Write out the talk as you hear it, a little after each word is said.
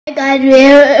guys, we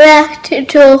reacted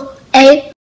to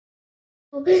a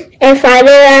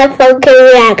final funkin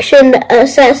reaction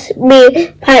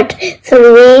Sesame Part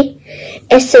 3.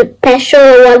 It's a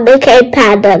special one became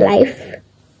Panda Life.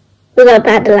 We got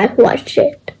Panda Life, watch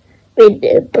it. We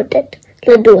did put it.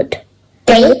 Let's do it.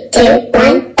 3, 2,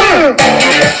 1, go!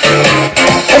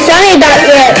 It's only not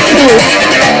yet too.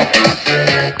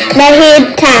 The heat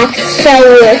tax so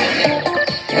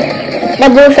the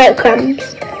buffet crumbs.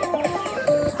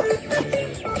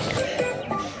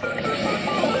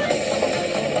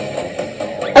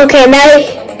 Okay,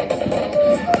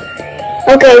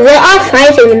 they're all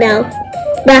fighting now.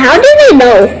 But how do they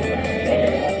know?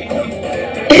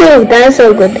 Ew, that's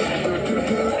so good.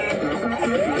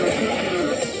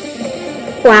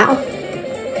 Wow.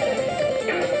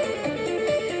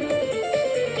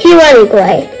 He running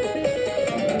away.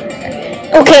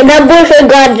 Okay, that boyfriend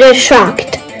got just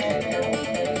shocked.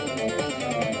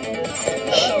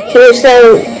 He was so...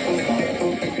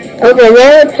 Okay,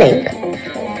 they were playing.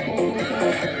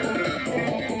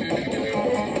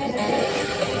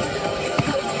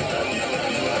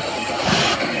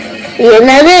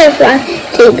 Another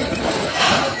fighting.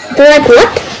 They're like,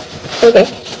 what? Okay.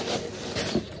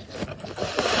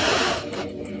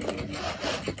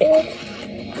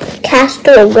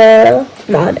 Castor Girl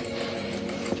mod.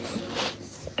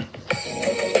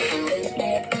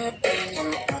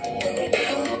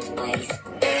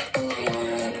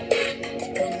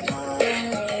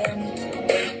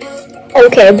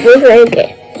 Okay, okay.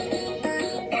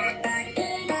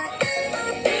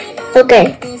 Okay.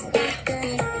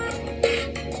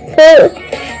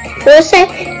 For a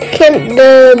second,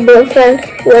 the boyfriend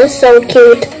was so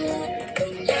cute.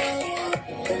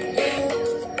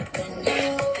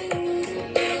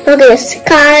 Okay,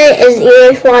 Sky is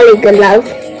even falling in love.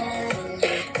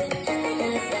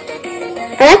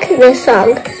 I like this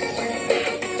song.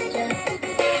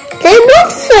 They're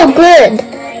not so good.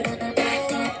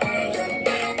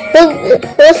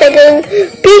 For a second,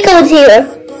 Pico's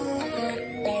here.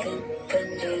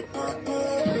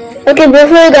 Okay, before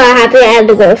we got happy, I have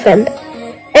the girlfriend.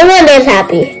 Everyone is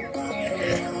happy.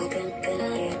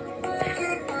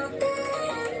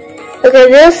 Okay,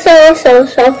 this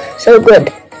is so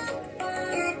good.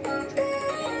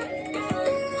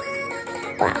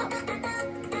 Wow.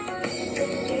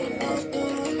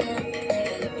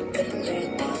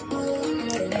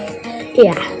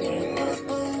 Yeah.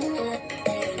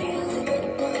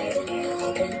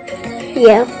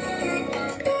 Yeah.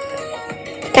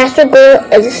 Castor Girl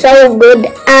is so good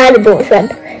and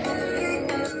boyfriend.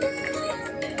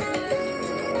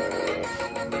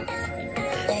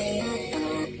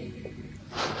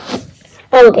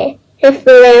 Okay, if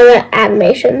there are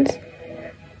animations.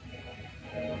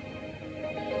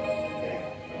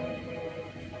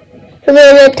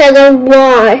 Okay, the tug of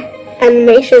war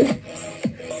animation.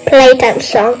 Playtime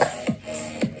song.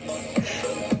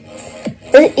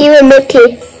 There's even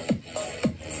Mickey.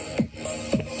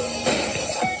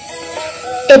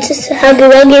 It's Huggy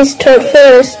Wuggy's turn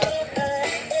first.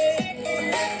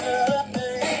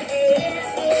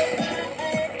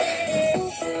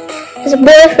 His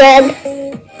boyfriend,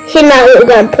 he's not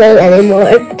gonna play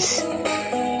anymore.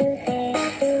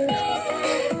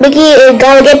 Mickey is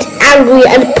gonna get angry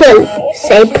and pull.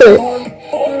 Say pull.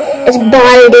 It's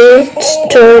Baldi's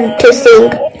turn to sing.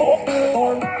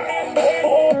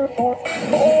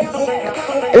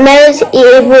 And there's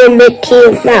evil Mickey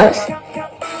Mouse.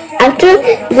 After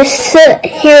this,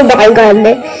 hereby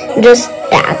gonna just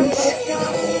dance.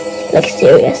 Like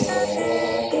serious.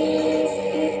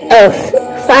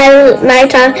 Five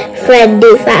Nighttime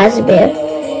Freddy Fazbear.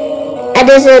 And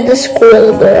this is the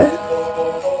school girl.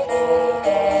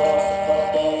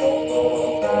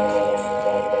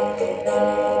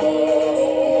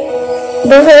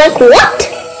 But we're like, what?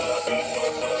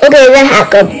 Okay, the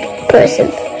hacker person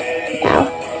now.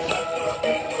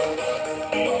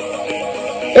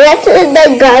 That's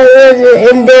the guy was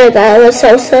in there that was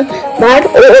so smart,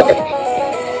 or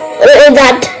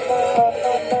that.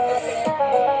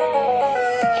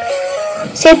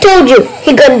 See, I told you,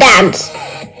 he gonna dance.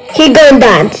 He gonna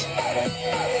dance.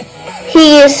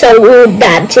 He is so good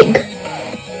dancing.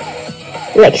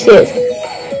 Like serious.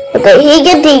 Okay, he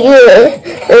getting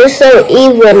so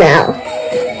evil now.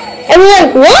 And we're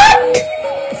like, what?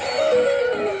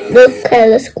 Look at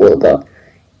the school girl.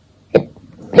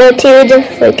 The TV just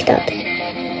freaked out.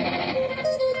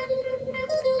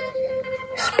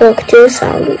 Spoke too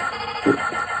soundly.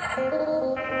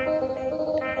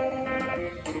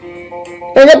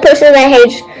 Another person that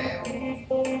hates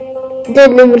the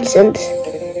nonsense.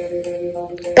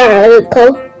 Garlico.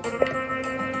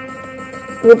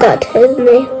 We got his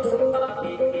name.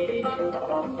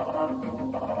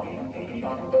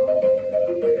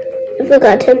 I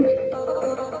forgot him.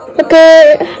 Look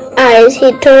at eyes.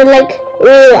 He turned like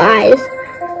real eyes.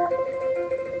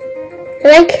 I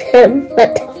like him,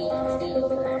 but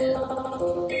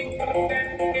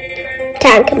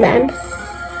Tank Man,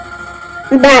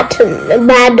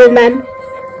 Batman,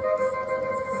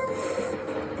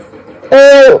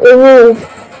 Wolf,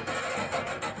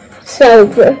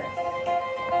 Silver,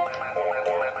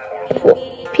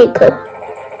 Pico.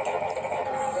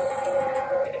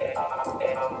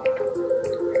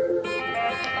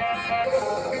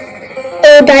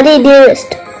 Oh, Daddy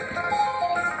Dearest,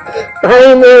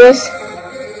 Mario.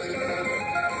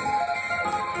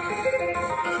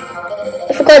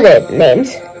 I forgot their names.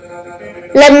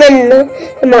 Lemon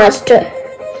the Master.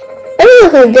 I don't know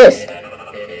who this.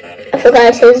 I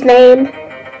forgot his name.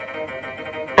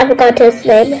 I forgot his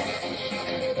name.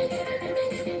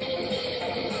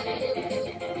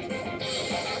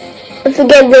 I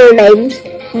forget their names.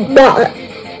 But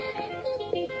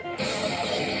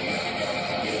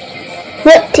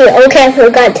what? Okay, I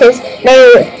forgot his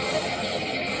name.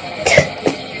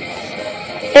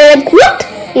 And like, what?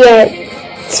 Yeah.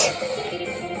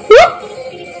 What?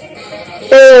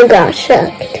 Oh got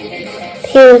shocked.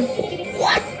 He was,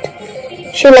 what?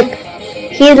 She like,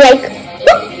 he's like,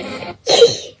 what?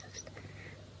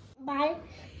 Bye,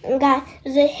 guys.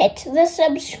 Hit the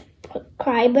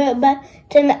subscribe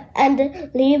button and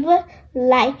leave a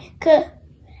like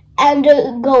and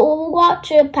go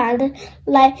watch Panda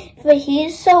live.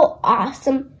 He's so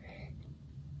awesome.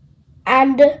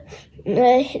 And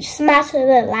smash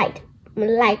the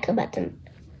like button.